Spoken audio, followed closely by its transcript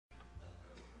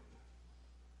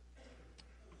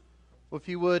Well, if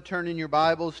you would, turn in your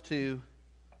Bibles to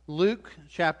Luke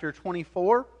chapter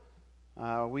 24.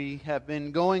 We have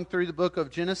been going through the book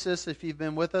of Genesis, if you've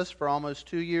been with us, for almost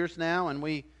 2 years now, and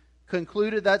we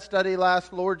concluded that study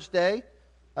last Lord's Day.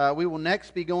 We will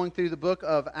next be going through the book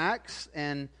of Acts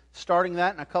and starting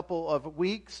that in a couple of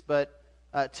weeks, but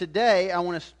today I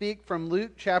want to speak from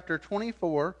Luke chapter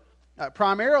 24,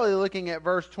 primarily looking at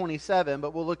verse 27,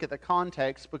 but we'll look at the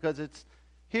context because it's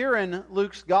here in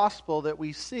Luke's gospel that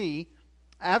we see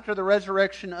after the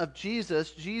resurrection of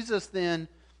Jesus, Jesus then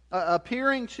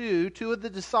appearing to two of the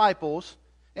disciples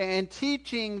and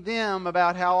teaching them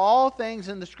about how all things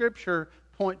in the Scripture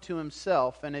point to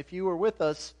Himself. And if you were with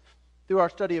us through our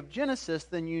study of Genesis,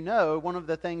 then you know one of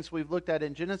the things we've looked at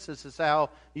in Genesis is how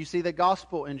you see the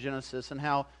gospel in Genesis and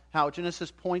how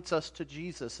Genesis points us to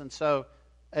Jesus. And so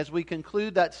as we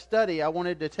conclude that study, I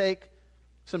wanted to take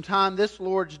some time this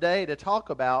Lord's Day to talk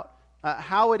about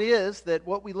how it is that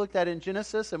what we looked at in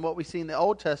Genesis and what we see in the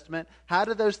Old Testament, how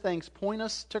do those things point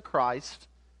us to Christ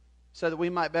so that we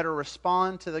might better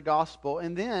respond to the gospel,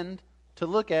 and then to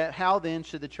look at how then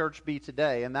should the church be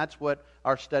today. And that's what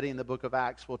our study in the book of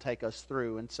Acts will take us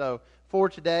through. And so for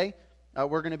today,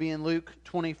 we're going to be in Luke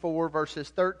 24 verses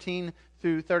 13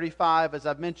 through 35. As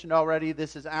I've mentioned already,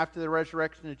 this is after the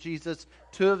resurrection of Jesus.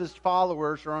 Two of His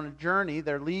followers are on a journey.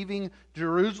 They're leaving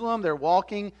Jerusalem. They're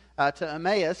walking to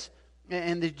Emmaus.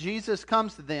 And Jesus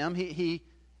comes to them. He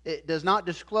does not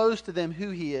disclose to them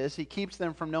who He is. He keeps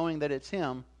them from knowing that it's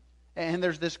Him. And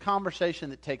there's this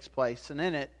conversation that takes place. And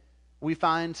in it, we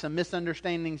find some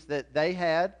misunderstandings that they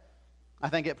had. I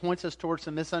think it points us towards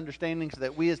some misunderstandings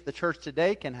that we as the church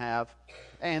today can have.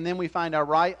 And then we find our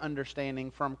right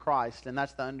understanding from Christ. And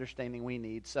that's the understanding we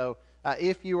need. So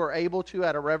if you are able to,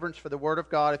 out of reverence for the Word of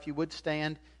God, if you would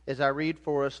stand as I read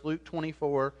for us Luke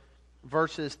 24,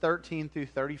 verses 13 through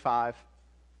 35.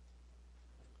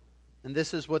 And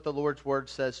this is what the Lord's Word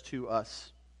says to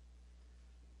us.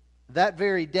 That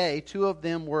very day, two of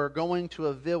them were going to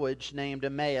a village named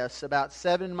Emmaus, about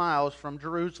 7 miles from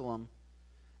Jerusalem.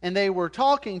 And they were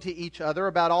talking to each other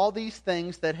about all these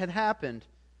things that had happened.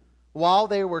 While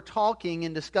they were talking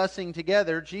and discussing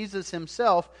together, Jesus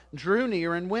Himself drew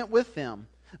near and went with them.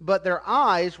 But their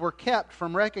eyes were kept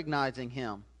from recognizing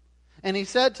Him. And He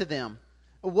said to them,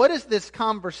 "What is this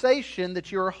conversation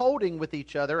that you are holding with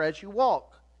each other as you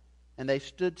walk?" And they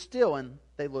stood still and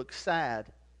they looked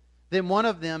sad. Then one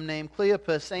of them, named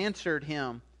Cleopas, answered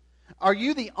Him, "Are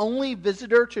you the only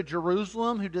visitor to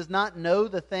Jerusalem who does not know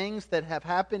the things that have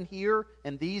happened here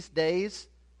in these days?"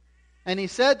 And He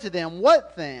said to them,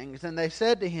 "What things?" And they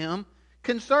said to Him,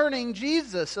 "Concerning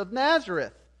Jesus of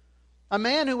Nazareth, a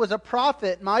man who was a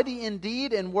prophet, mighty in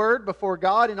deed and word before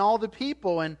God and all the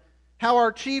people, and how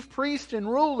our chief priests and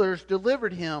rulers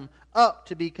delivered Him up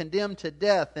to be condemned to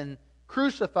death and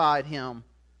crucified Him.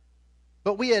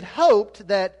 But we had hoped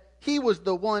that He was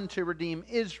the one to redeem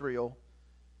Israel.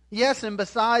 Yes, and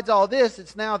besides all this,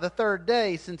 it's now the third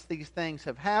day since these things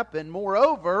have happened.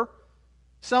 Moreover,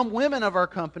 some women of our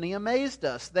company amazed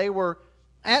us. They were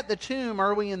at the tomb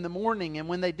early in the morning, and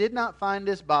when they did not find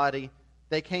His body,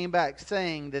 they came back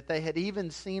saying that they had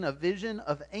even seen a vision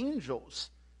of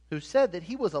angels who said that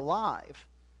He was alive.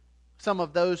 Some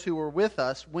of those who were with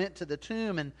us went to the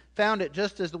tomb and found it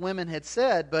just as the women had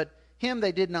said, but Him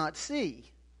they did not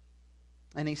see."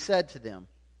 And He said to them,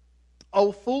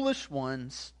 "O foolish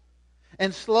ones,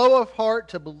 and slow of heart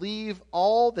to believe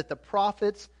all that the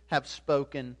prophets have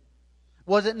spoken.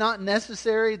 Was it not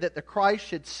necessary that the Christ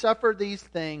should suffer these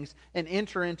things and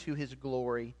enter into His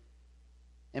glory?"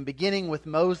 And beginning with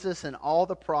Moses and all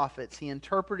the prophets, He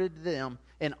interpreted to them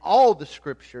in all the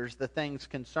Scriptures the things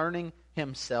concerning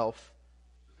Himself.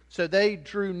 So they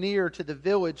drew near to the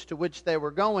village to which they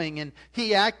were going, and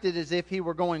He acted as if He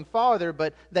were going farther,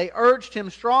 but they urged Him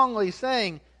strongly,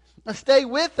 saying, "Stay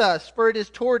with us, for it is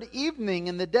toward evening,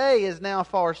 and the day is now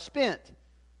far spent."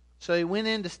 So He went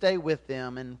in to stay with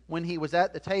them, and when He was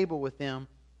at the table with them,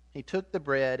 He took the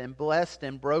bread and blessed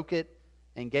and broke it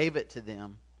and gave it to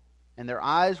them. And their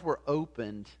eyes were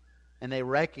opened, and they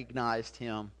recognized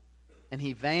Him, and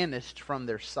He vanished from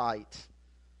their sight.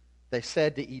 They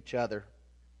said to each other,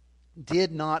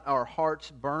 "Did not our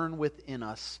hearts burn within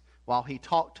us while He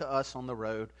talked to us on the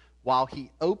road, while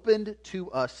He opened to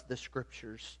us the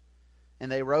Scriptures?"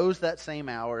 And they rose that same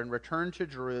hour and returned to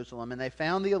Jerusalem, and they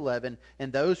found the 11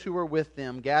 and those who were with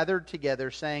them gathered together,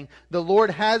 saying, "The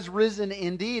Lord has risen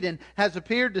indeed and has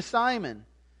appeared to Simon."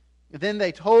 Then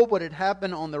they told what had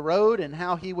happened on the road and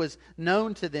how He was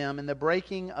known to them in the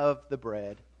breaking of the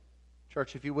bread.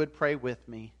 Church, if you would pray with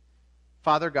me.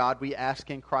 Father God, we ask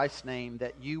in Christ's name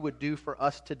that You would do for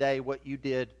us today what You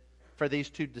did for these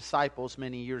two disciples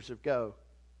many years ago.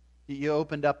 You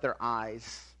opened up their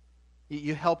eyes.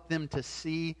 You helped them to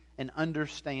see and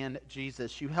understand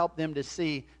Jesus. You helped them to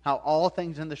see how all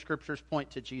things in the Scriptures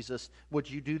point to Jesus. Would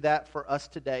you do that for us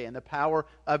today in the power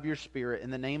of your Spirit? In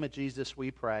the name of Jesus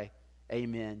we pray.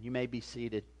 Amen. You may be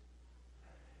seated.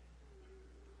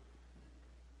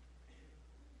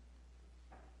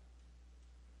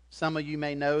 Some of you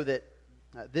may know that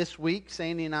this week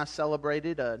Sandy and I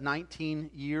celebrated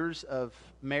 19 years of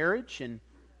marriage,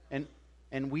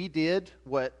 and we did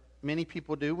what many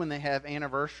people do when they have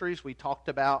anniversaries. We talked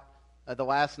about the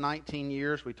last 19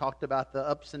 years. We talked about the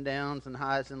ups and downs and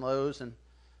highs and lows, and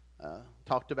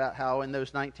talked about how in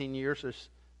those 19 years there's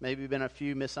maybe been a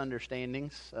few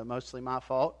misunderstandings, mostly my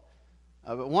fault.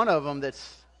 But one of them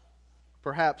that's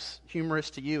perhaps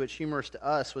humorous to you, it's humorous to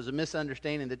us, was a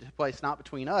misunderstanding that took place not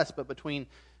between us, but between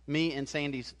me and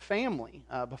Sandy's family.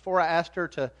 Before I asked her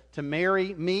to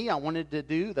marry me, I wanted to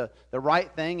do the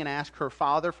right thing and ask her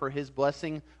father for his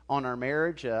blessing on our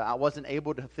marriage. I wasn't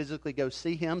able to physically go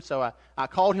see him, so I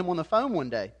called him on the phone one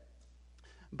day.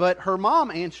 But her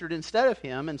mom answered instead of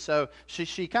him, and so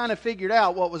she kind of figured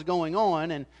out what was going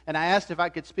on, and I asked if I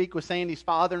could speak with Sandy's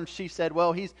father, and she said,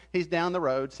 well, he's down the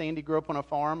road. Sandy grew up on a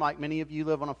farm, like many of you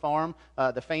live on a farm.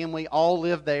 The family all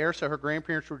lived there, so her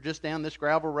grandparents were just down this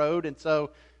gravel road, and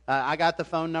so I got the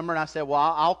phone number, and I said, well,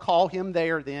 I'll call him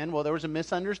there then. Well, there was a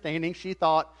misunderstanding. She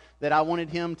thought that I wanted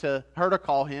her to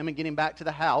call him and get him back to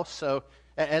the house, so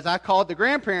as I called the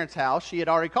grandparents' house, she had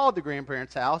already called the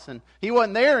grandparents' house, and he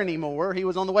wasn't there anymore. He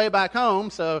was on the way back home.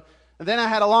 So then I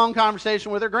had a long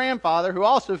conversation with her grandfather, who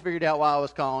also figured out why I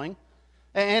was calling.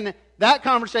 And that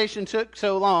conversation took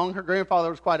so long, her grandfather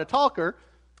was quite a talker,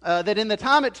 that in the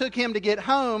time it took him to get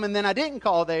home, and then I didn't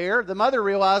call there, the mother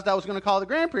realized I was going to call the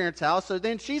grandparents' house, so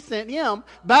then she sent him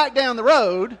back down the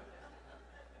road.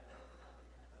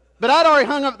 But I'd already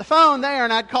hung up the phone there,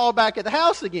 and I'd called back at the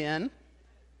house again,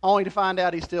 only to find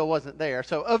out he still wasn't there.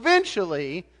 So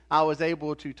eventually, I was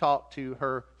able to talk to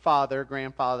her father,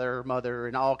 grandfather, mother,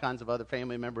 and all kinds of other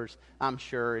family members, I'm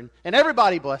sure. And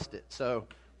everybody blessed it, so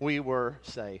we were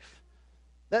safe.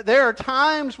 There are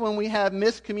times when we have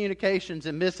miscommunications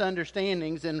and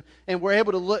misunderstandings, and we're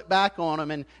able to look back on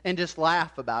them and just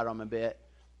laugh about them a bit.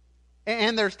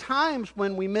 And there's times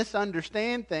when we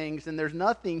misunderstand things, and there's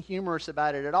nothing humorous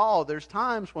about it at all. There's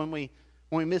times when we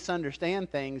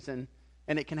misunderstand things, and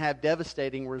it can have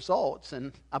devastating results.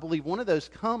 And I believe one of those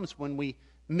comes when we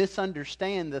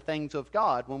misunderstand the things of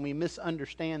God, when we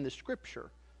misunderstand the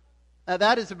Scripture. Now,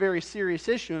 that is a very serious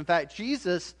issue. In fact,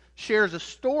 Jesus shares a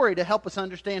story to help us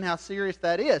understand how serious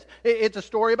that is. It's a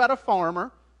story about a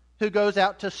farmer who goes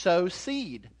out to sow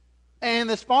seed. And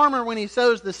this farmer, when he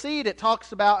sows the seed, it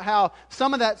talks about how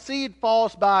some of that seed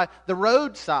falls by the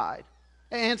roadside.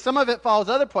 And some of it falls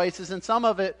other places, and some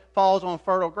of it falls on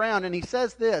fertile ground. And he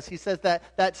says this, he says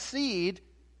that seed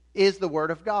is the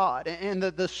Word of God. And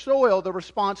the soil, the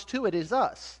response to it is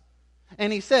us.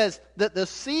 And he says that the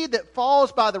seed that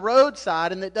falls by the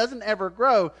roadside and that doesn't ever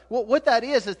grow, what that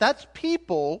is that's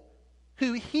people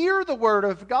who hear the Word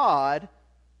of God,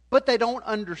 but they don't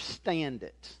understand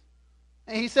it.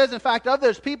 And he says, in fact, of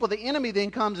those people, the enemy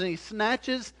then comes and he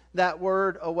snatches that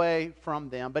Word away from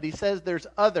them. But he says there's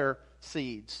other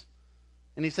seeds.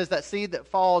 And he says that seed that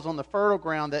falls on the fertile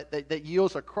ground that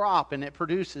yields a crop and it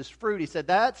produces fruit. He said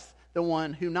that's the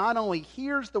one who not only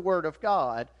hears the Word of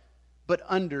God, but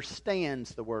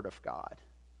understands the Word of God.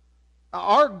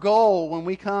 Our goal when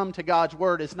we come to God's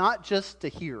Word is not just to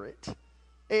hear it.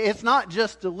 It's not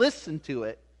just to listen to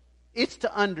it. It's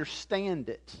to understand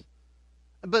it.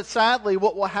 But sadly,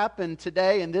 what will happen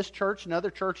today in this church and other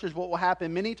churches, what will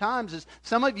happen many times is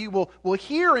some of you will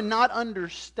hear and not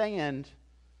understand.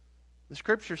 The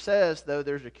Scripture says, though,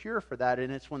 there's a cure for that,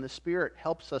 and it's when the Spirit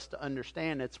helps us to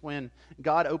understand. It's when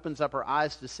God opens up our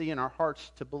eyes to see and our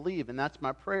hearts to believe. And that's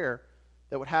my prayer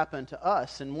that would happen to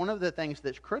us. And one of the things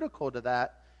that's critical to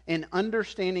that in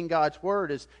understanding God's Word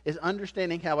is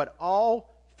understanding how it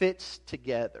all fits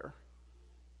together.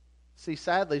 See,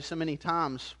 sadly, so many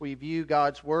times we view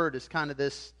God's Word as kind of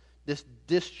this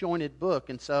disjointed book.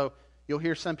 And so you'll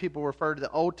hear some people refer to the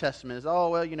Old Testament as, oh,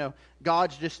 well,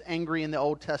 God's just angry in the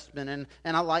Old Testament,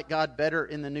 and I like God better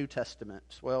in the New Testament.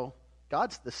 Well,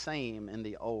 God's the same in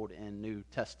the Old and New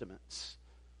Testaments.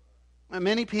 And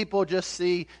many people just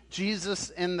see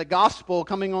Jesus in the gospel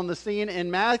coming on the scene in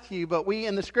Matthew, but we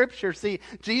in the Scripture see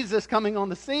Jesus coming on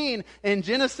the scene in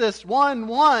Genesis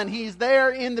 1:1. He's there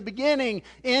in the beginning.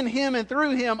 In Him and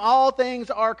through Him all things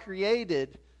are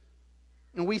created.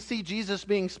 And we see Jesus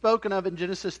being spoken of in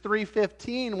Genesis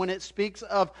 3:15 when it speaks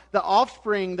of the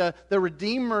offspring, the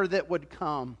Redeemer that would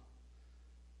come.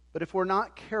 But if we're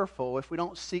not careful, if we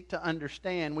don't seek to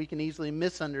understand, we can easily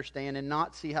misunderstand and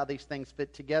not see how these things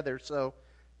fit together. So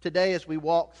today, as we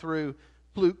walk through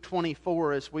Luke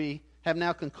 24, as we have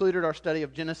now concluded our study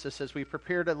of Genesis, as we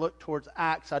prepare to look towards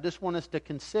Acts, I just want us to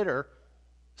consider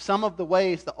some of the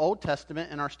ways the Old Testament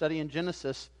and our study in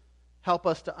Genesis help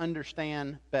us to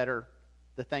understand better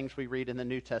the things we read in the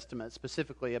New Testament,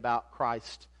 specifically about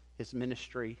Christ, His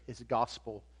ministry, His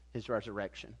gospel, His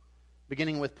resurrection.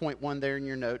 Beginning with point 1 there in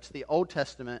your notes, the Old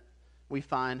Testament, we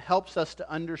find, helps us to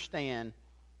understand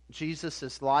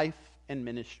Jesus' life and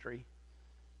ministry.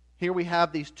 Here we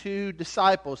have these two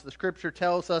disciples. The Scripture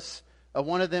tells us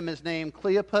one of them is named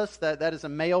Cleopas. That is a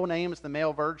male name. It's the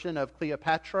male version of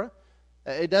Cleopatra.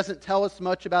 It doesn't tell us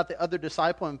much about the other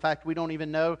disciple. In fact, we don't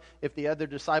even know if the other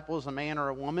disciple is a man or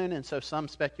a woman, and so some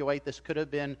speculate this could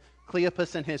have been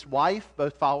Cleopas and his wife,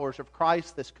 both followers of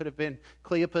Christ. This could have been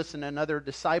Cleopas and another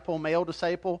disciple, male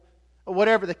disciple.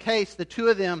 Whatever the case, the two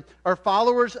of them are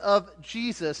followers of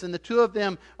Jesus, and the two of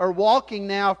them are walking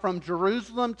now from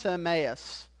Jerusalem to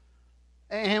Emmaus.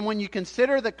 And when you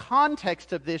consider the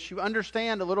context of this, you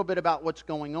understand a little bit about what's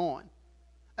going on.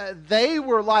 They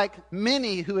were like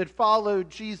many who had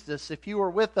followed Jesus. If you were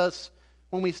with us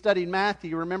when we studied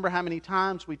Matthew, remember how many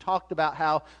times we talked about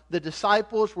how the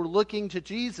disciples were looking to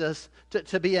Jesus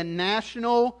to be a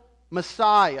national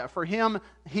Messiah, for Him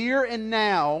here and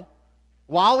now,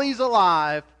 while He's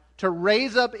alive, to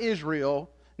raise up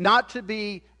Israel, not to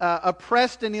be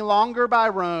oppressed any longer by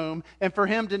Rome, and for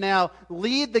Him to now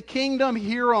lead the kingdom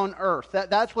here on earth.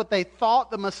 That's what they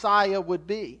thought the Messiah would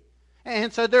be.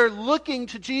 And so they're looking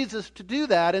to Jesus to do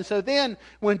that. And so then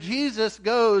when Jesus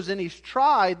goes and He's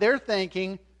tried, they're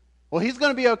thinking, well, He's going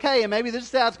to be okay, and maybe this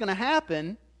is how it's going to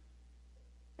happen.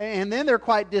 And then they're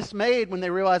quite dismayed when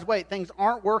they realize, wait, things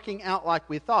aren't working out like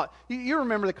we thought. You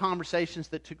remember the conversations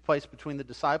that took place between the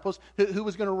disciples? Who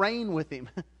was going to reign with Him?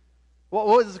 What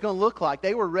was this going to look like?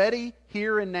 They were ready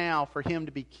here and now for Him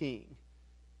to be king.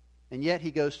 And yet He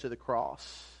goes to the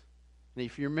cross. And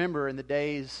if you remember, in the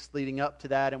days leading up to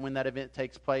that and when that event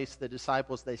takes place, the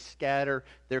disciples, they scatter,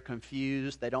 they're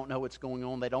confused, they don't know what's going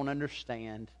on, they don't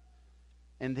understand.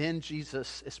 And then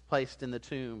Jesus is placed in the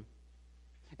tomb.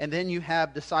 And then you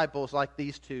have disciples like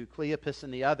these two, Cleopas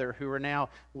and the other, who are now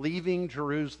leaving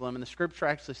Jerusalem. And the Scripture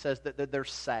actually says that they're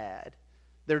sad.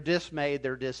 They're dismayed,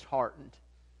 they're disheartened.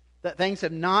 That things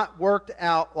have not worked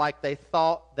out like they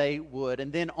thought they would.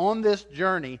 And then on this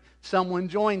journey, someone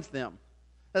joins them.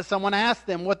 That someone asks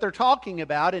them what they're talking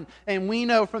about, and we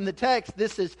know from the text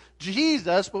this is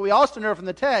Jesus, but we also know from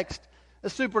the text that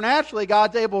supernaturally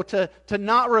God's able to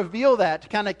not reveal that, to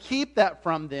kind of keep that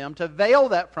from them, to veil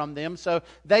that from them, so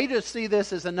they just see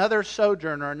this as another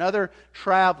sojourner, another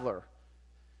traveler.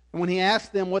 And when He asks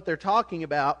them what they're talking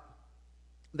about,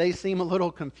 they seem a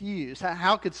little confused.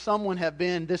 How could someone have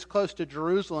been this close to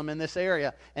Jerusalem in this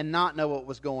area and not know what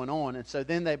was going on? And so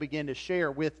then they begin to share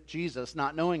with Jesus,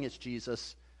 not knowing it's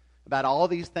Jesus, about all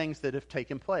these things that have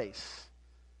taken place.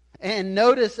 And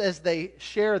notice as they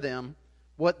share them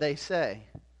what they say.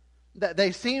 That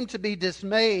they seem to be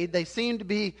dismayed. They seem to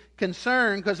be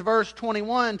concerned because verse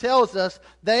 21 tells us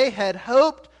they had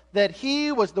hoped that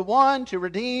He was the one to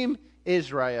redeem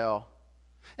Israel.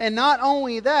 And not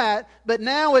only that, but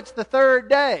now it's the third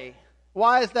day.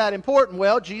 Why is that important?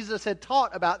 Well, Jesus had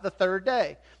taught about the third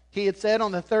day. He had said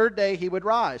on the third day He would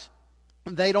rise.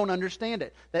 They don't understand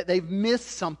it. That they've missed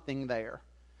something there.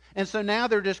 And so now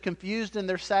they're just confused and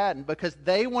they're saddened because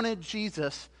they wanted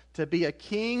Jesus to be a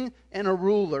king and a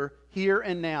ruler here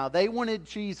and now. They wanted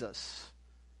Jesus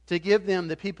to give them,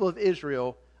 the people of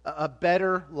Israel, a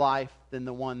better life than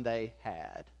the one they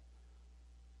had.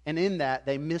 And in that,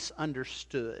 they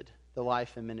misunderstood the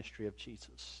life and ministry of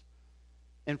Jesus.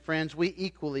 And friends, we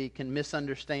equally can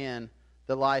misunderstand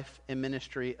the life and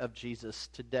ministry of Jesus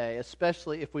today,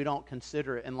 especially if we don't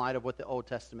consider it in light of what the Old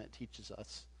Testament teaches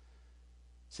us.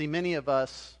 See, many of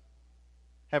us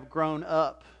have grown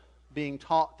up being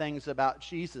taught things about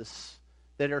Jesus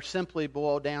that are simply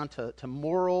boiled down to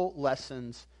moral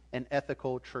lessons and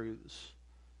ethical truths.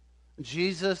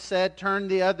 Jesus said, turn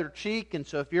the other cheek, and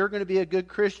so if you're going to be a good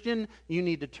Christian, you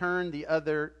need to turn the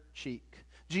other cheek.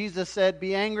 Jesus said,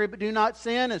 be angry but do not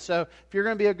sin. And so if you're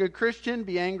going to be a good Christian,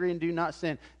 be angry and do not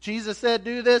sin. Jesus said,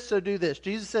 do this, so do this.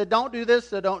 Jesus said, don't do this,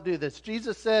 so don't do this.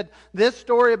 Jesus said this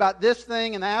story about this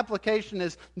thing, and the application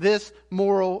is this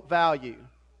moral value.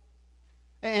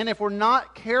 And if we're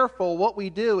not careful, what we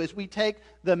do is we take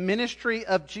the ministry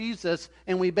of Jesus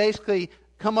and we basically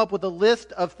come up with a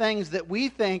list of things that we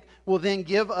think will then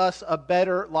give us a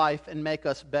better life and make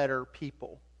us better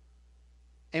people.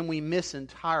 And we miss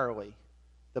entirely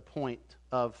the point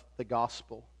of the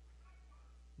gospel.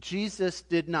 Jesus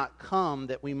did not come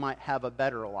that we might have a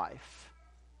better life.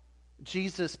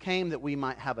 Jesus came that we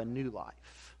might have a new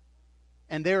life.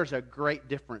 And there's a great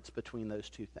difference between those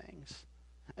two things.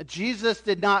 Jesus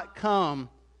did not come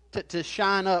to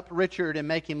shine up Richard and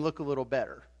make him look a little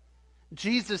better.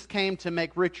 Jesus came to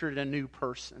make Richard a new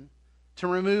person, to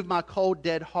remove my cold,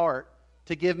 dead heart,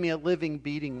 to give me a living,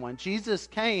 beating one. Jesus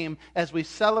came, as we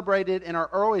celebrated in our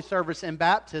early service in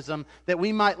baptism, that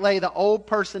we might lay the old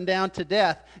person down to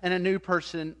death and a new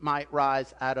person might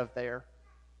rise out of there.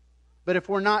 But if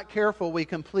we're not careful, we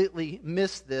completely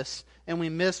miss this, and we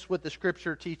miss what the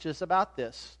Scripture teaches about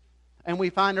this. And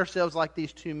we find ourselves like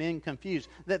these two men, confused.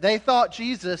 That they thought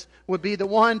Jesus would be the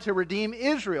one to redeem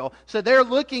Israel. So they're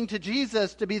looking to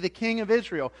Jesus to be the King of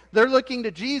Israel. They're looking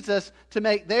to Jesus to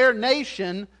make their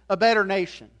nation a better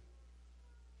nation.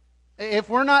 If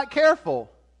we're not careful,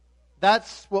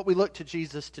 that's what we look to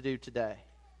Jesus to do today.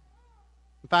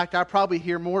 In fact, I probably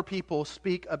hear more people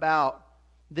speak about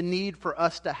the need for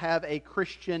us to have a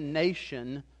Christian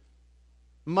nation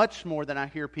much more than I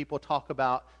hear people talk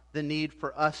about the need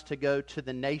for us to go to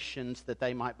the nations that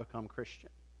they might become Christian.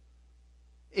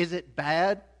 Is it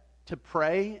bad to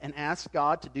pray and ask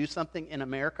God to do something in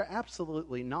America?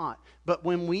 Absolutely not. But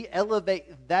when we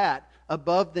elevate that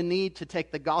above the need to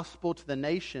take the gospel to the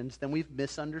nations, then we've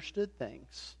misunderstood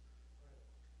things.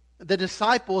 The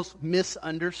disciples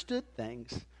misunderstood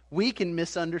things. We can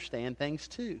misunderstand things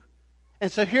too.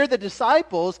 And so here the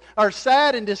disciples are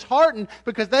sad and disheartened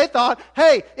because they thought,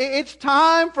 hey, it's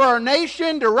time for our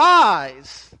nation to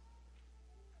rise.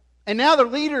 And now the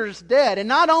leader's dead. And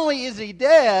not only is he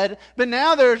dead, but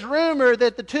now there's rumor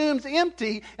that the tomb's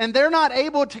empty and they're not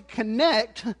able to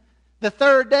connect the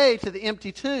third day to the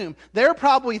empty tomb. They're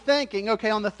probably thinking, okay,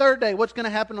 on the third day, what's going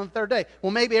to happen on the third day?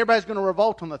 Well, maybe everybody's going to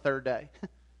revolt on the third day.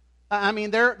 I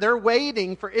mean, they're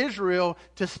waiting for Israel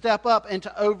to step up and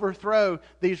to overthrow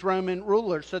these Roman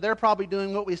rulers. So they're probably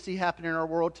doing what we see happen in our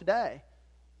world today.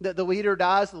 That the leader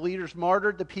dies, the leader's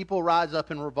martyred, the people rise up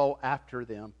and revolt after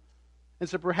them. And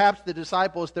so perhaps the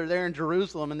disciples, they're there in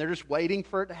Jerusalem and they're just waiting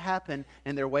for it to happen,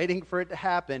 and they're waiting for it to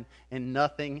happen, and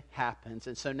nothing happens.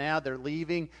 And so now they're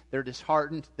leaving, they're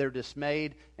disheartened, they're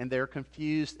dismayed, and they're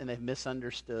confused, and they've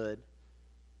misunderstood.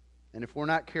 And if we're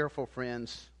not careful,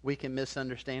 friends, we can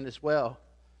misunderstand as well.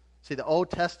 See, the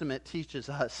Old Testament teaches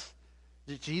us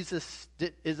that Jesus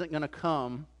isn't going to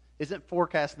come, isn't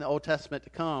forecasting the Old Testament to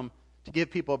come to give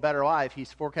people a better life.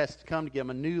 He's forecasted to come to give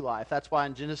them a new life. That's why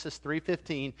in Genesis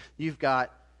 3:15, you've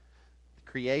got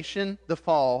creation, the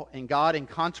fall, and God, in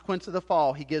consequence of the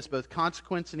fall, He gives both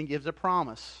consequence and He gives a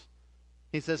promise.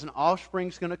 He says an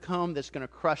offspring's going to come that's going to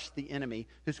crush the enemy,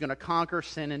 who's going to conquer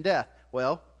sin and death.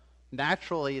 Well,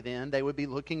 naturally, then, they would be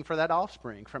looking for that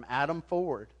offspring from Adam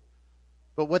forward.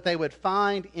 But what they would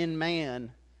find in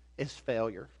man is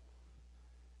failure.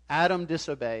 Adam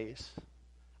disobeys.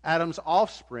 Adam's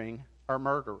offspring are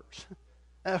murderers.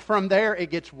 From there,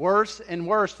 it gets worse and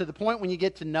worse to the point when you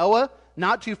get to Noah,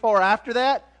 not too far after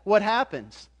that, what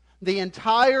happens? The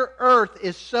entire earth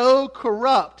is so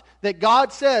corrupt that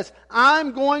God says,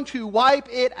 I'm going to wipe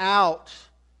it out.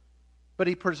 But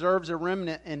He preserves a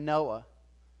remnant in Noah.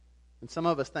 And some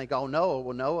of us think, oh,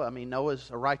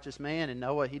 Noah's a righteous man, and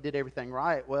Noah, he did everything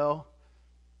right. Well,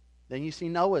 then you see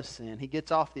Noah's sin. He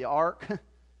gets off the ark.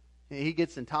 He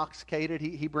gets intoxicated.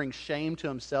 He brings shame to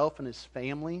himself and his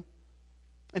family.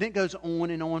 And it goes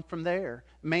on and on from there.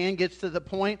 Man gets to the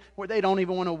point where they don't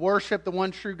even want to worship the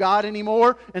one true God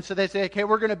anymore. And so they say, okay,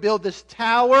 we're going to build this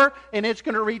tower, and it's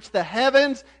going to reach the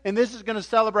heavens, and this is going to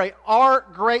celebrate our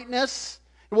greatness.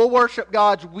 We'll worship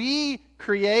gods we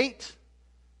create.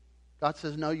 God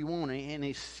says, no, you won't, and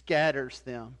He scatters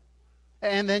them.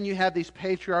 And then you have these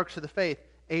patriarchs of the faith.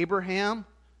 Abraham,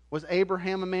 was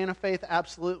Abraham a man of faith?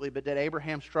 Absolutely. But did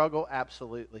Abraham struggle?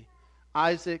 Absolutely.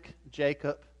 Isaac,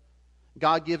 Jacob,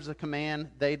 God gives a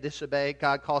command, they disobey.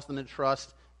 God calls them to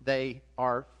trust, they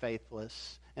are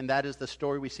faithless. And that is the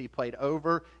story we see played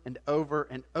over and over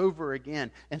and over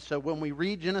again. And so when we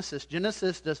read Genesis,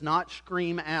 Genesis does not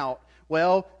scream out,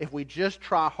 well, if we just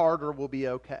try harder, we'll be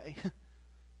okay.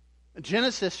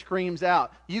 Genesis screams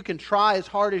out, you can try as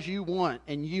hard as you want,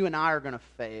 and you and I are going to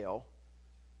fail.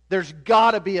 There's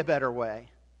got to be a better way.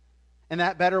 And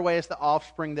that better way is the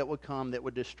offspring that would come that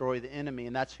would destroy the enemy,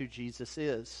 and that's who Jesus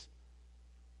is.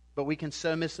 But we can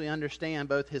so misunderstand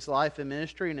both His life and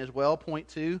ministry, and as well, point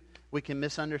two, we can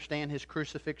misunderstand His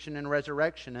crucifixion and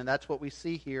resurrection, and that's what we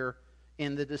see here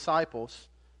in the disciples.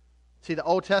 See, the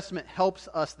Old Testament helps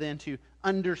us then to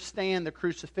understand the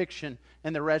crucifixion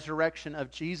and the resurrection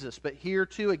of Jesus. But here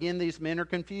too, again, these men are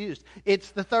confused.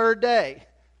 It's the third day.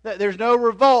 There's no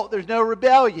revolt. There's no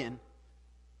rebellion.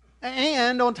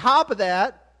 And on top of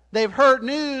that, they've heard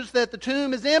news that the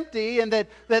tomb is empty and that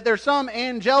there's some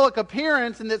angelic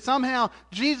appearance and that somehow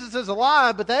Jesus is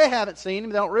alive, but they haven't seen him.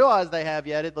 They don't realize they have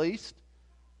yet, at least.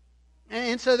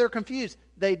 And so they're confused.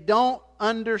 They don't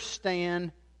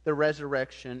understand the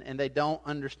resurrection, and they don't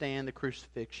understand the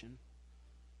crucifixion.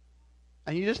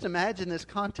 And you just imagine this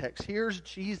context. Here's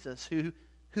Jesus,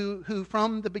 who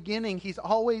from the beginning, he's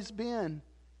always been.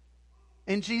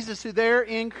 And Jesus, who there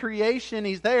in creation,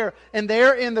 he's there. And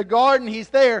there in the garden, he's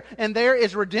there. And there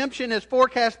is redemption is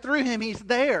forecast through him, he's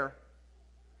there.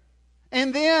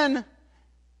 And then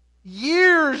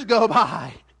years go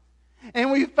by.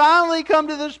 And we finally come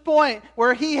to this point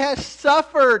where he has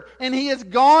suffered and he has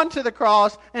gone to the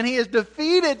cross and he has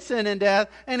defeated sin and death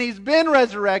and he's been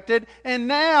resurrected and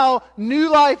now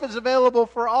new life is available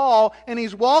for all, and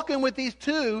he's walking with these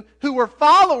two who were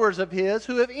followers of his,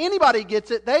 who if anybody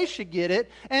gets it, they should get it,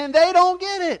 and they don't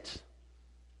get it.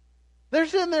 They're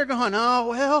sitting there going, oh,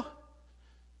 well,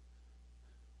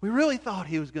 we really thought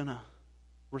he was going to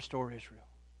restore Israel.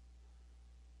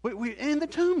 And the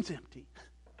tomb's empty.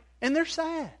 And they're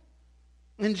sad.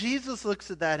 And Jesus looks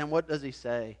at that, and what does he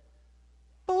say?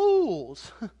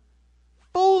 Fools.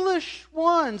 Foolish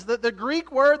ones. The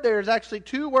Greek word there is actually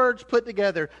two words put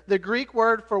together. The Greek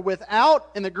word for without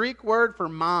and the Greek word for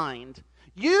mind.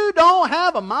 You don't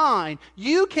have a mind.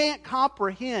 You can't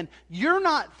comprehend. You're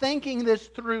not thinking this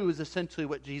through is essentially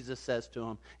what Jesus says to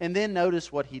them. And then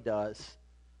notice what he does.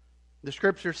 The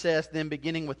Scripture says, then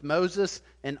beginning with Moses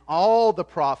and all the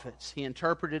prophets, he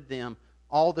interpreted them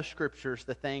all the Scriptures,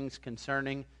 the things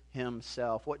concerning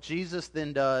himself. What Jesus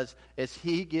then does is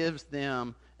he gives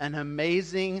them an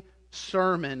amazing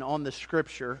sermon on the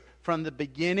Scripture from the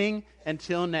beginning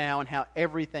until now and how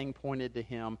everything pointed to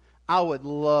him. I would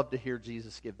love to hear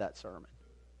Jesus give that sermon.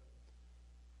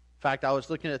 In fact, I was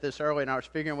looking at this earlier and I was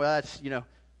figuring, well, that's,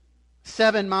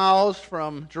 7 miles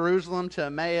from Jerusalem to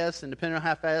Emmaus, and depending on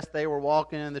how fast they were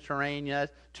walking in the terrain,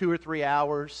 2 or 3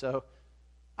 hours, so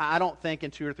I don't think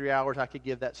in 2 or 3 hours I could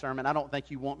give that sermon. I don't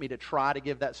think you want me to try to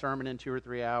give that sermon in 2 or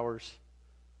 3 hours.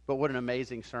 But what an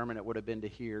amazing sermon it would have been to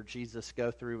hear Jesus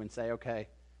go through and say, okay,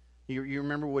 you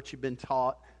remember what you've been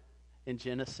taught in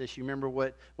Genesis. You remember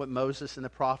what Moses and the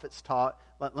prophets taught.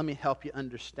 Let me help you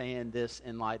understand this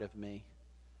in light of me.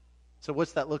 So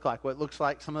what's that look like? Well, it looks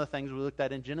like some of the things we looked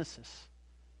at in Genesis.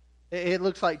 It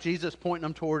looks like Jesus pointing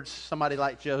them towards somebody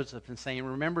like Joseph and saying,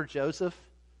 remember Joseph?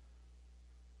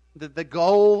 The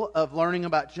goal of learning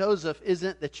about Joseph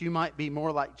isn't that you might be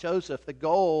more like Joseph. The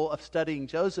goal of studying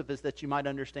Joseph is that you might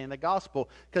understand the gospel.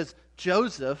 Because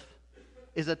Joseph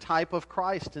is a type of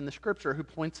Christ in the Scripture who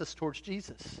points us towards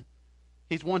Jesus.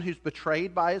 He's one who's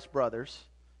betrayed by his brothers.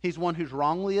 He's one who's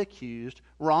wrongly accused,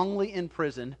 wrongly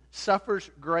imprisoned,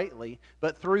 suffers greatly.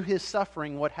 But through his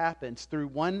suffering, what happens? Through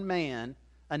one man,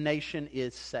 a nation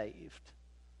is saved.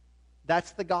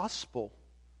 That's the gospel.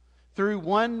 Through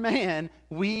one man,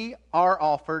 we are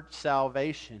offered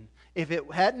salvation. If it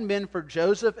hadn't been for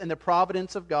Joseph and the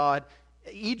providence of God,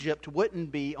 Egypt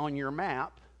wouldn't be on your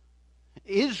map.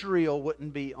 Israel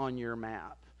wouldn't be on your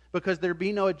map. Because there'd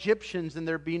be no Egyptians and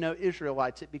there'd be no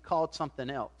Israelites. It'd be called something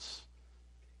else.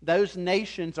 Those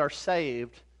nations are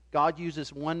saved. God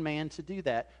uses one man to do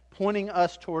that, pointing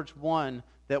us towards one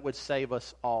that would save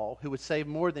us all, who would save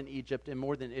more than Egypt and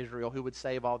more than Israel, who would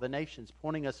save all the nations,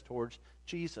 pointing us towards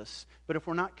Jesus. But if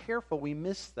we're not careful, we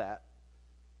miss that.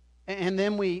 And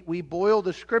then we boil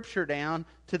the Scripture down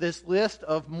to this list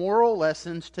of moral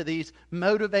lessons, to these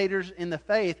motivators in the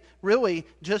faith, really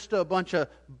just a bunch of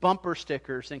bumper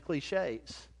stickers and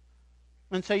cliches.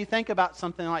 And so you think about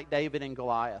something like David and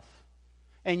Goliath.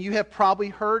 And you have probably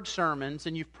heard sermons,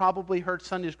 and you've probably heard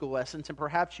Sunday school lessons, and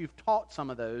perhaps you've taught some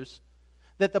of those,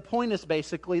 that the point is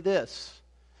basically this.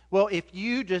 Well, if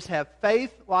you just have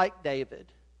faith like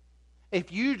David,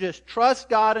 if you just trust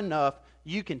God enough,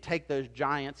 you can take those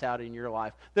giants out in your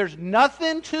life. There's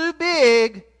nothing too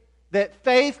big that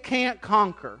faith can't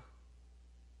conquer.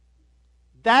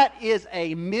 That is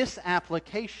a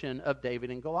misapplication of David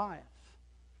and Goliath.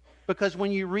 Because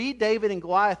when you read David and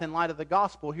Goliath in light of the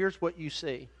gospel, here's what you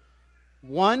see.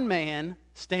 One man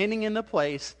standing in the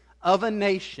place of a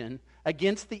nation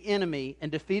against the enemy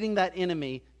and defeating that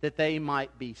enemy that they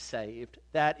might be saved.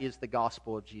 That is the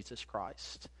gospel of Jesus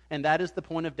Christ. And that is the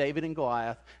point of David and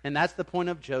Goliath. And that's the point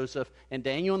of Joseph and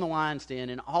Daniel in the lion's den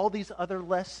and all these other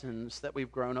lessons that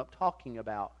we've grown up talking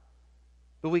about.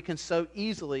 But we can so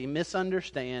easily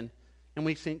misunderstand and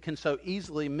we can so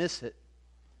easily miss it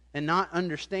and not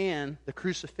understand the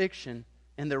crucifixion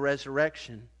and the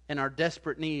resurrection and our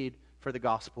desperate need for the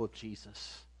gospel of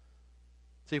Jesus.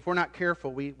 See, if we're not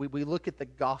careful, we look at the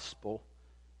gospel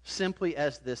simply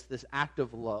as this act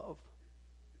of love.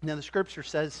 Now, the Scripture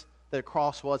says that the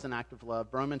cross was an act of love.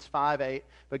 Romans 5:8,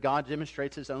 but God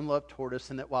demonstrates His own love toward us,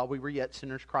 and that while we were yet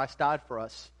sinners, Christ died for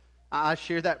us. I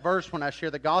share that verse when I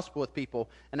share the gospel with people,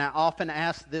 and I often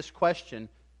ask this question.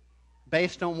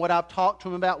 Based on what I've talked to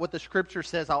them about, what the Scripture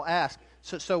says, I'll ask,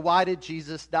 so why did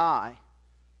Jesus die?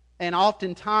 And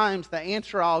oftentimes the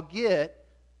answer I'll get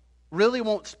really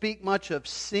won't speak much of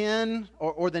sin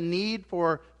or the need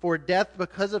for death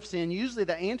because of sin. Usually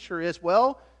the answer is,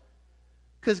 well,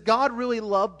 because God really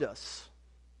loved us.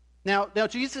 Now,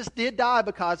 Jesus did die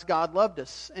because God loved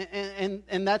us.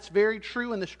 And that's very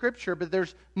true in the Scripture, but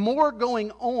there's more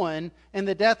going on in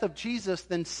the death of Jesus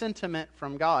than sentiment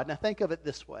from God. Now, think of it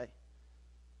this way.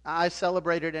 I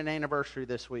celebrated an anniversary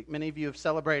this week. Many of you have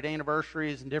celebrated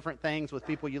anniversaries and different things with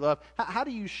people you love. How do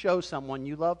you show someone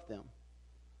you love them?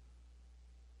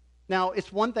 Now,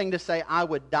 it's one thing to say, I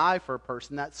would die for a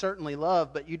person. That's certainly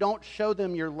love, but you don't show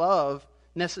them your love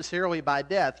necessarily by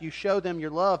death. You show them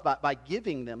your love by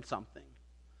giving them something.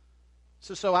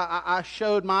 So I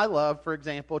showed my love, for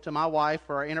example, to my wife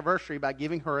for our anniversary by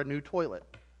giving her a new toilet.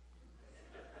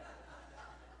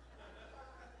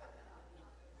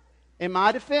 In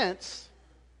my defense,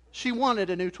 she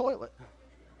wanted a new toilet.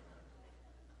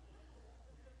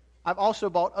 I've also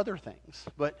bought other things,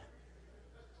 but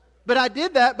I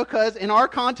did that because in our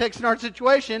context, in our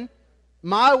situation,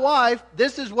 my wife,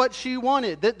 this is what she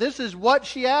wanted. This is what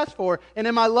she asked for. And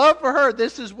in my love for her,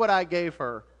 this is what I gave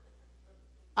her.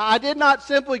 I did not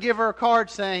simply give her a card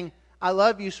saying, I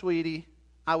love you, sweetie.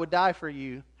 I would die for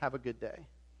you. Have a good day.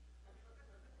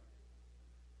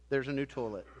 There's a new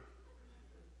toilet.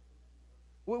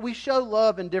 We show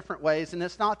love in different ways, and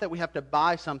it's not that we have to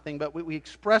buy something, but we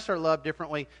express our love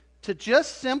differently. To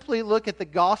just simply look at the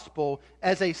gospel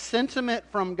as a sentiment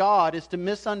from God is to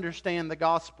misunderstand the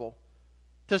gospel.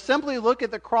 To simply look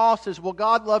at the cross as, well,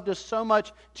 God loved us so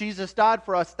much, Jesus died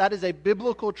for us, that is a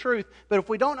biblical truth. But if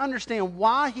we don't understand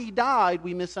why He died,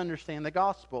 we misunderstand the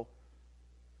gospel.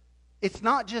 It's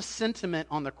not just sentiment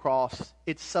on the cross,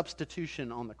 it's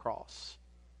substitution on the cross.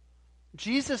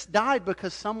 Jesus died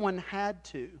because someone had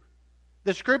to.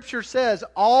 The Scripture says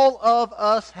all of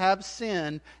us have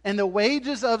sinned, and the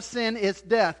wages of sin is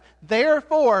death.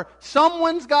 Therefore,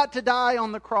 someone's got to die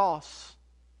on the cross.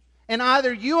 And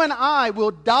either you and I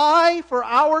will die for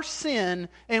our sin,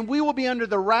 and we will be under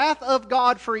the wrath of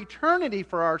God for eternity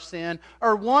for our sin,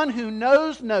 or one who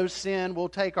knows no sin will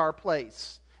take our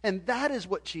place. And that is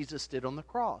what Jesus did on the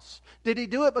cross. Did He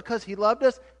do it because He loved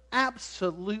us?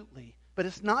 Absolutely. But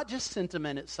it's not just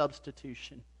sentiment, it's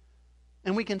substitution.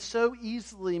 And we can so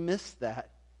easily miss that.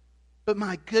 But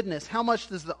my goodness, how much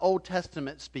does the Old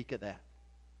Testament speak of that?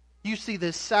 You see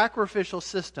this sacrificial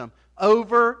system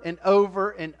over and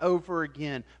over and over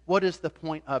again. What is the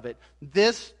point of it?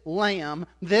 This lamb,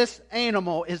 this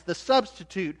animal is the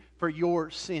substitute for your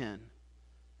sin.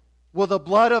 Will the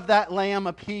blood of that lamb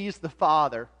appease the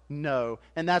Father? No.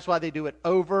 And that's why they do it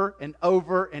over and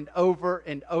over and over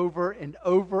and over and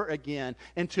over again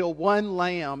until one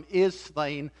lamb is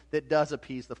slain that does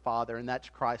appease the Father, and that's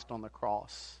Christ on the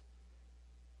cross.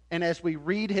 And as we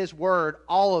read His Word,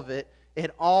 all of it,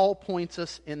 it all points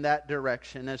us in that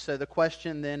direction. And so the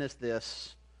question then is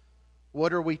this: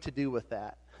 what are we to do with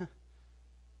that?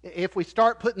 If we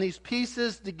start putting these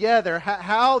pieces together,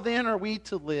 how then are we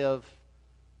to live?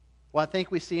 Well, I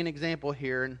think we see an example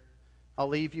here, and I'll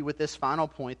leave you with this final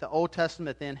point. The Old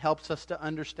Testament then helps us to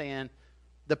understand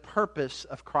the purpose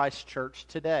of Christ's church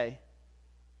today.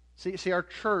 See, our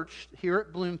church here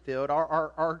at Bloomfield,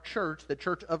 our church, the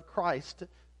Church of Christ,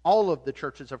 all of the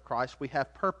churches of Christ, we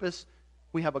have purpose,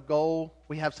 we have a goal,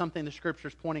 we have something the Scripture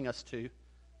is pointing us to.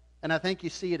 And I think you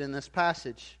see it in this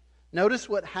passage. Notice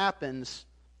what happens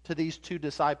to these two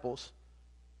disciples.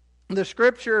 The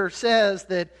Scripture says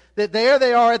that there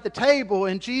they are at the table,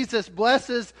 and Jesus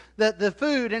blesses the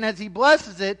food, and as He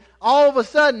blesses it, all of a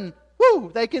sudden,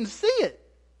 whoo, they can see it.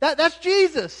 That's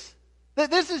Jesus.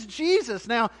 This is Jesus.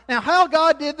 Now how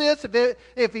God did this,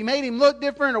 if He made Him look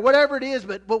different or whatever it is,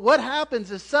 but what happens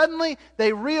is suddenly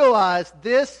they realize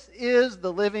this is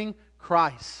the living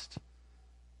Christ.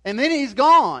 And then He's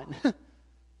gone.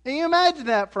 Can you imagine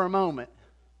that for a moment?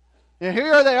 And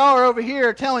here they are over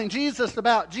here telling Jesus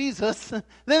about Jesus. Then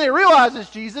they realize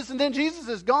it's Jesus, and then Jesus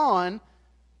is gone.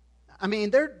 I mean,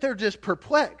 they're just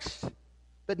perplexed.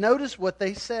 But notice what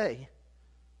they say.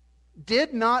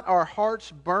 Did not our hearts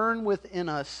burn within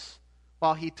us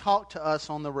while He talked to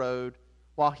us on the road,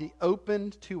 while He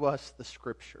opened to us the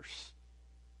Scriptures?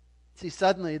 See,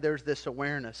 suddenly there's this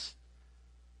awareness.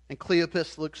 And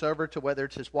Cleopas looks over to whether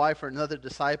it's his wife or another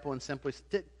disciple and simply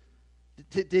says,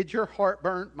 Did your heart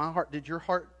burn? My heart, did your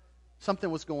heart, something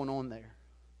was going on there.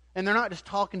 And they're not just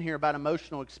talking here about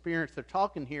emotional experience. They're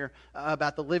talking here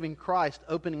about the living Christ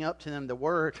opening up to them the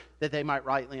Word that they might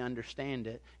rightly understand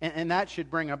it. And that should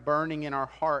bring a burning in our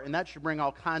heart. And that should bring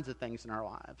all kinds of things in our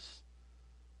lives.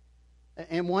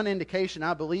 And one indication,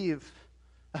 I believe,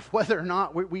 of whether or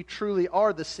not we truly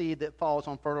are the seed that falls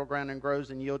on fertile ground and grows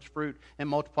and yields fruit and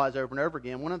multiplies over and over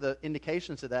again, one of the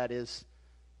indications of that is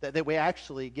that we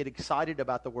actually get excited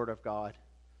about the Word of God.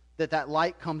 That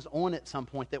light comes on at some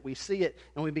point, that we see it,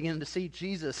 and we begin to see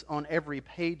Jesus on every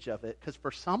page of it. Because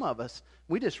for some of us,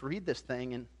 we just read this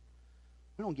thing and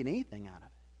we don't get anything out of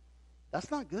it. That's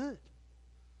not good.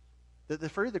 The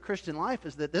fruit of the Christian life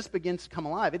is that this begins to come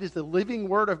alive. It is the living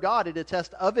Word of God. It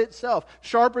attests of itself,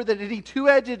 sharper than any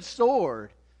two-edged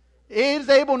sword. It is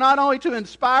able not only to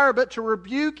inspire, but to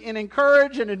rebuke and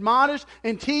encourage and admonish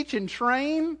and teach and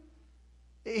train.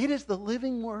 It is the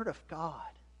living Word of God.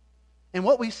 And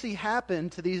what we see happen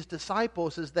to these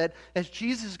disciples is that as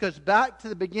Jesus goes back to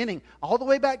the beginning, all the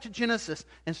way back to Genesis,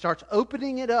 and starts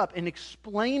opening it up and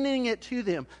explaining it to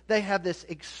them, they have this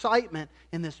excitement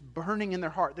and this burning in their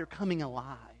heart. They're coming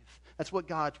alive. That's what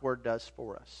God's Word does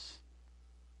for us.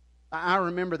 I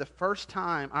remember the first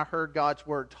time I heard God's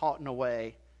Word taught in a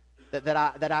way that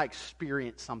I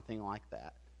experienced something like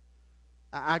that.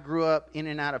 I grew up in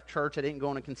and out of church. I didn't go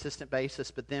on a consistent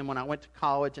basis. But then when I went to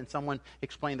college and someone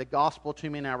explained the gospel to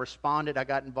me and I responded, I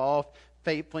got involved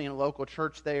faithfully in a local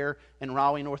church there in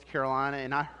Raleigh, North Carolina.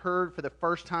 And I heard for the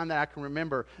first time that I can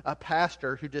remember a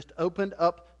pastor who just opened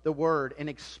up the Word and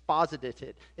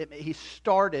exposited it. He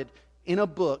started in a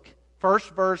book, first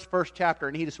verse, first chapter,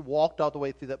 and he just walked all the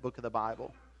way through that book of the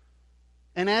Bible.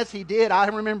 And as he did, I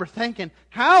remember thinking,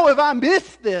 how have I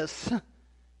missed this?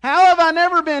 How have I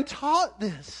never been taught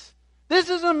this?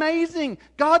 This is amazing.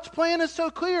 God's plan is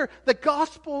so clear. The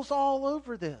gospel's all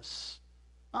over this.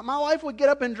 My wife would get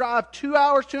up and drive 2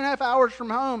 hours, 2.5 hours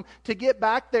from home to get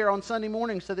back there on Sunday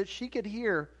morning so that she could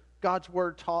hear God's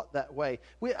Word taught that way.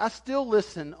 I still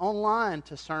listen online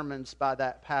to sermons by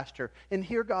that pastor and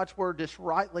hear God's Word just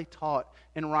rightly taught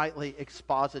and rightly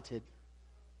exposited.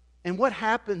 And what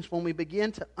happens when we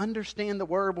begin to understand the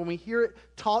Word, when we hear it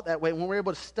taught that way, when we're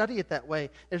able to study it that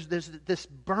way, there's this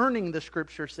burning, the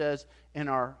Scripture says, in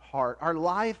our heart. Our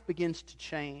life begins to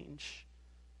change.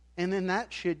 And then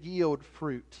that should yield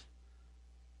fruit.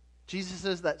 Jesus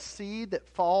says that seed that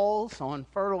falls on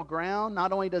fertile ground,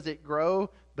 not only does it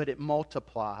grow, but it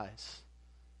multiplies.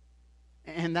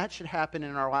 And that should happen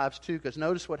in our lives too, because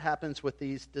notice what happens with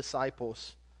these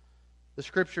disciples. The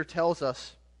Scripture tells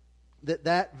us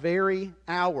that very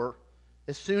hour,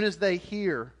 as soon as they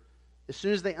hear, as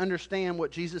soon as they understand what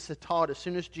Jesus had taught, as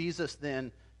soon as Jesus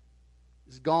then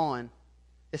is gone,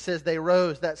 it says they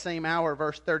rose that same hour,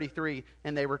 verse 33,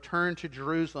 and they returned to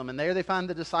Jerusalem. And there they find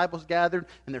the disciples gathered,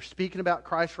 and they're speaking about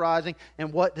Christ rising.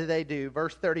 And what do?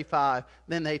 Verse 35,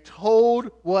 then they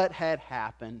told what had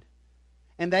happened.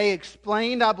 And they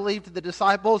explained, I believe, to the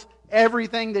disciples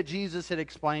everything that Jesus had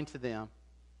explained to them.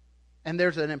 And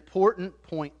there's an important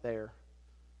point there.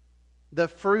 The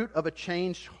fruit of a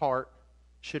changed heart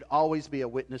should always be a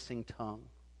witnessing tongue.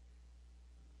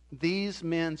 These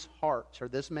men's hearts, or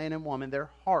this man and woman, their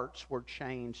hearts were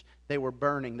changed. They were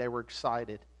burning. They were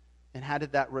excited. And how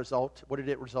did that result? What did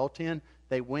it result in?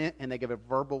 They went and they gave a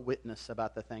verbal witness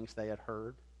about the things they had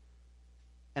heard.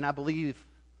 And I believe,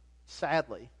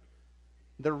 sadly,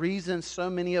 the reason so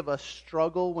many of us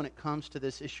struggle when it comes to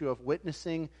this issue of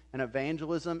witnessing and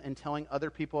evangelism and telling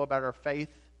other people about our faith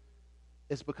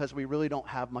is because we really don't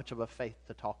have much of a faith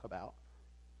to talk about.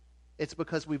 It's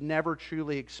because we've never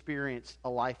truly experienced a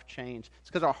life change. It's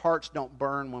because our hearts don't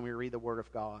burn when we read the Word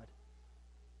of God.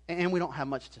 And we don't have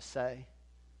much to say.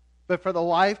 But for the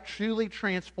life truly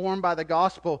transformed by the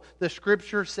gospel, the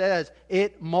Scripture says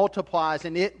it multiplies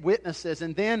and it witnesses.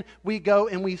 And then we go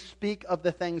and we speak of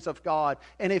the things of God.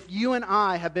 And if you and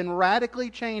I have been radically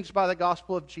changed by the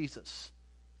gospel of Jesus,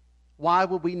 why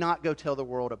would we not go tell the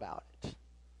world about it?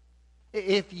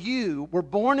 If you were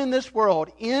born in this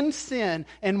world in sin,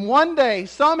 and one day,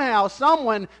 somehow,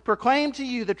 someone proclaimed to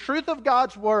you the truth of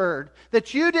God's Word,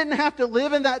 that you didn't have to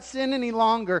live in that sin any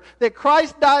longer, that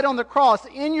Christ died on the cross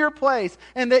in your place,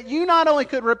 and that you not only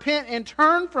could repent and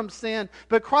turn from sin,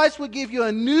 but Christ would give you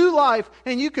a new life,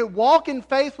 and you could walk in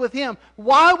faith with Him,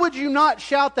 why would you not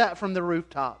shout that from the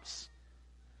rooftops?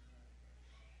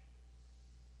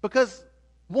 Because,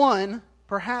 one,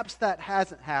 perhaps that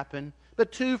hasn't happened.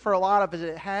 But two, for a lot of us,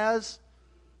 it has.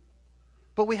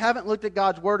 But we haven't looked at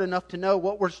God's Word enough to know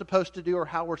what we're supposed to do or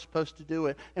how we're supposed to do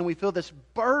it. And we feel this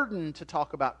burden to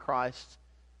talk about Christ.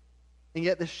 And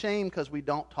yet the shame because we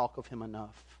don't talk of Him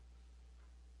enough.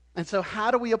 And so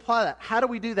how do we apply that? How do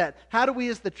we do that? How do we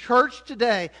as the church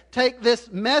today take this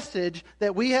message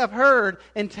that we have heard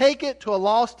and take it to a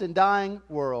lost and dying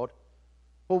world?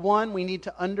 Well, one, we need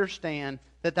to understand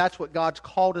that that's what God's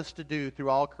called us to do through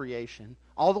all creation.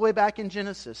 All the way back in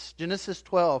Genesis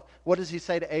 12, what does he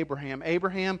say to Abraham?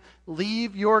 Abraham,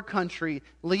 leave your country,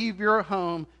 leave your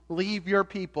home, leave your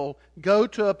people, go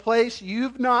to a place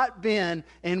you've not been,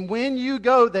 and when you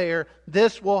go there,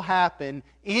 this will happen.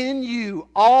 In you,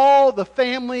 all the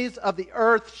families of the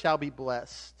earth shall be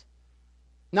blessed.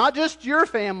 Not just your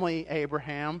family,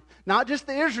 Abraham, not just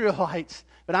the Israelites,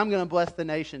 but I'm going to bless the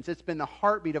nations. It's been the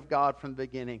heartbeat of God from the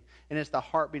beginning, and it's the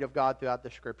heartbeat of God throughout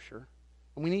the Scripture.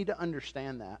 And we need to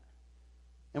understand that.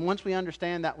 And once we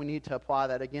understand that, we need to apply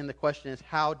that. Again, the question is,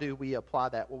 how do we apply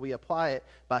that? Well, we apply it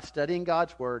by studying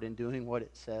God's Word and doing what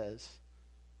it says.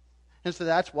 And so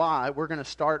that's why we're going to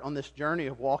start on this journey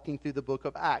of walking through the book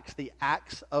of Acts, the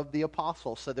Acts of the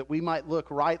Apostles, so that we might look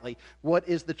rightly. What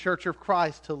is the Church of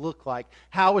Christ to look like?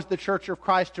 How is the Church of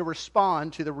Christ to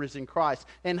respond to the risen Christ?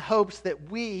 In hopes that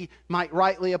we might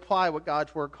rightly apply what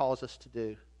God's Word calls us to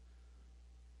do.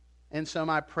 And so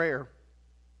my prayer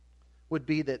would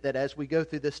be that as we go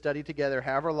through this study together,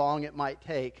 however long it might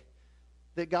take,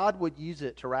 that God would use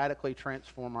it to radically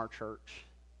transform our church.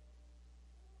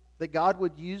 That God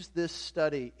would use this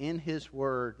study in His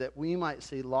Word that we might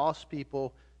see lost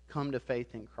people come to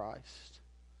faith in Christ.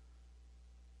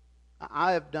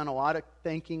 I have done a lot of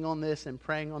thinking on this and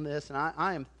praying on this, and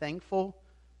I am thankful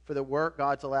for the work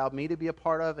God's allowed me to be a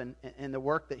part of and the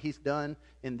work that He's done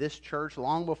in this church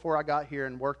long before I got here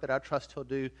and work that I trust He'll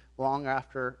do long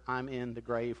after I'm in the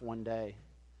grave one day.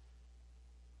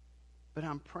 But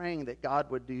I'm praying that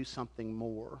God would do something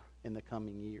more in the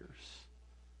coming years.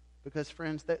 Because,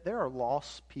 friends, there are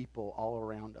lost people all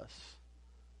around us.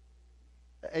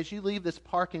 As you leave this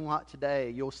parking lot today,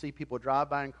 you'll see people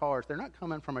drive by in cars. They're not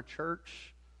coming from a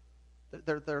church.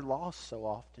 They're lost so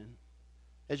often.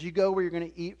 As you go where you're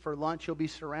going to eat for lunch, you'll be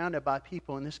surrounded by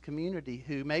people in this community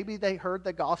who maybe they heard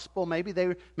the gospel, maybe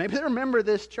they remember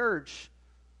this church.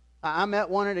 I met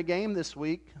one at a game this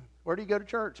week. Where do you go to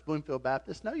church? Bloomfield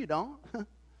Baptist. No, you don't.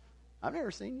 I've never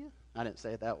seen you. I didn't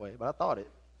say it that way, but I thought it.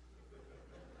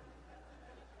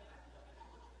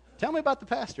 Tell me about the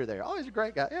pastor there. Oh, he's a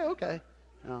great guy. Yeah, okay.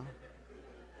 No.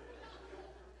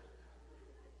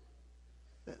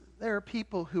 There are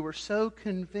people who are so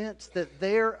convinced that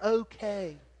they're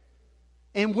okay.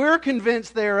 And we're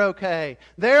convinced they're okay.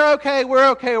 They're okay, we're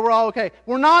all okay.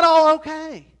 We're not all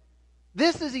okay.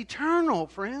 This is eternal,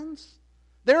 friends.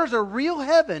 There's a real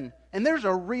heaven, and there's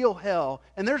a real hell,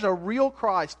 and there's a real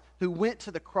Christ who went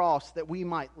to the cross that we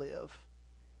might live.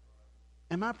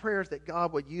 And my prayer is that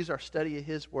God would use our study of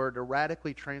His Word to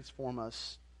radically transform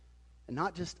us. And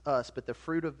not just us, but the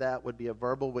fruit of that would be a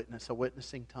verbal witness, a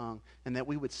witnessing tongue, and that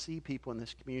we would see people in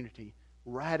this community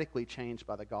radically changed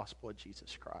by the gospel of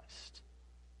Jesus Christ.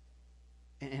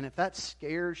 And if that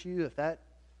scares you, if that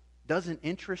doesn't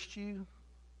interest you,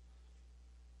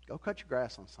 go cut your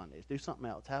grass on Sundays. Do something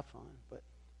else. Have fun.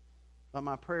 But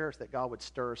my prayer is that God would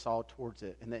stir us all towards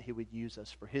it and that He would use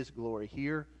us for His glory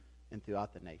here and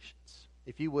throughout the nations.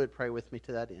 If you would, pray with me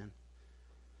to that end.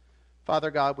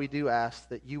 Father God, we do ask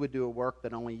that you would do a work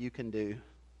that only you can do.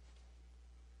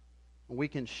 We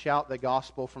can shout the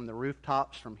gospel from the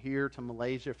rooftops from here to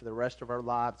Malaysia for the rest of our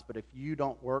lives, but if you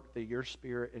don't work through your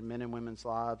Spirit in men and women's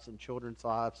lives and children's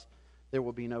lives, there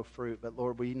will be no fruit. But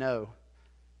Lord, we know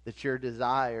that your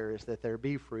desire is that there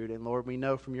be fruit. And Lord, we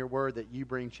know from your word that you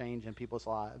bring change in people's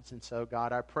lives. And so,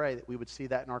 God, I pray that we would see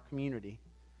that in our community.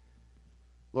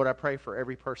 Lord, I pray for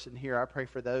every person here. I pray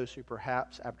for those who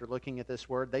perhaps, after looking at this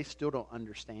word, they still don't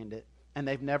understand it, and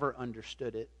they've never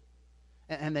understood it,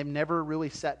 and they've never really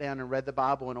sat down and read the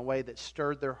Bible in a way that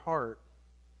stirred their heart.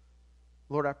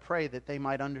 Lord, I pray that they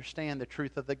might understand the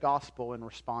truth of the gospel and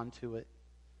respond to it.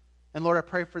 And Lord, I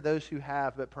pray for those who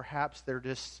have, but perhaps they're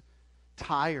just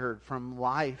tired from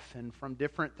life and from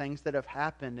different things that have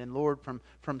happened, and Lord,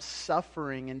 from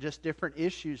suffering and just different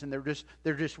issues, and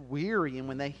they're just weary, and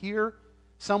when they hear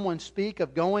someone speak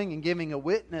of going and giving a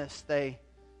witness,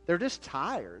 they're just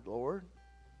tired, Lord.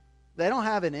 They don't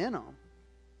have it in them.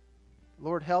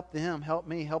 Lord, help them, help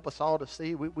me, help us all to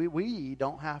see we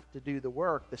don't have to do the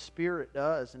work. The Spirit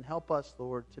does, and help us,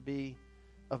 Lord, to be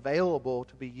available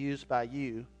to be used by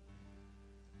you.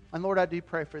 And Lord, I do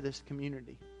pray for this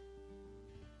community.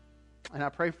 And I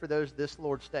pray for those this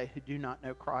Lord's Day who do not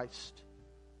know Christ.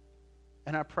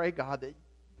 And I pray, God,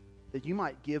 that you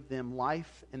might give them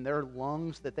life in their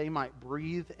lungs, that they might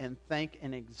breathe and think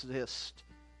and exist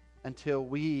until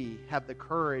we have the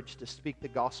courage to speak the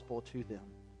gospel to them.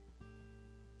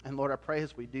 And Lord, I pray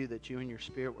as we do that you and your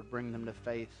Spirit would bring them to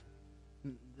faith.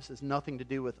 This has nothing to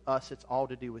do with us. It's all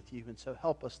to do with you. And so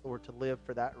help us, Lord, to live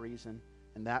for that reason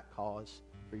and that cause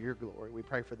for your glory. We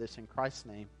pray for this in Christ's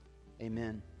name.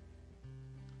 Amen.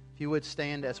 If you would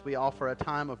stand as we offer a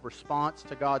time of response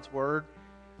to God's word.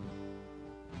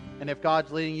 And if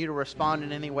God's leading you to respond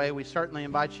in any way, we certainly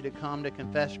invite you to come to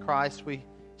confess Christ. We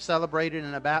celebrated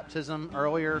in a baptism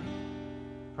earlier.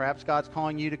 Perhaps God's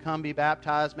calling you to come be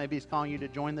baptized. Maybe He's calling you to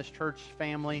join this church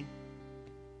family.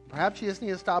 Perhaps you just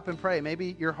need to stop and pray.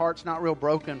 Maybe your heart's not real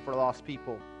broken for lost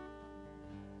people.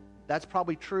 That's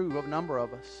probably true of a number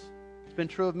of us. It's been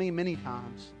true of me many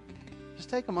times. Just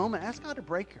take a moment. Ask God to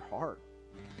break your heart.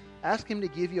 Ask Him to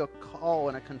give you a call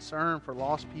and a concern for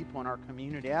lost people in our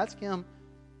community. Ask Him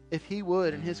if He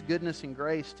would, in His goodness and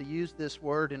grace, to use this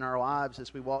word in our lives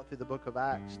as we walk through the book of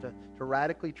Acts to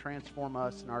radically transform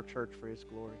us and our church for His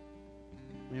glory.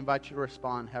 We invite you to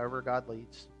respond however God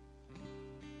leads.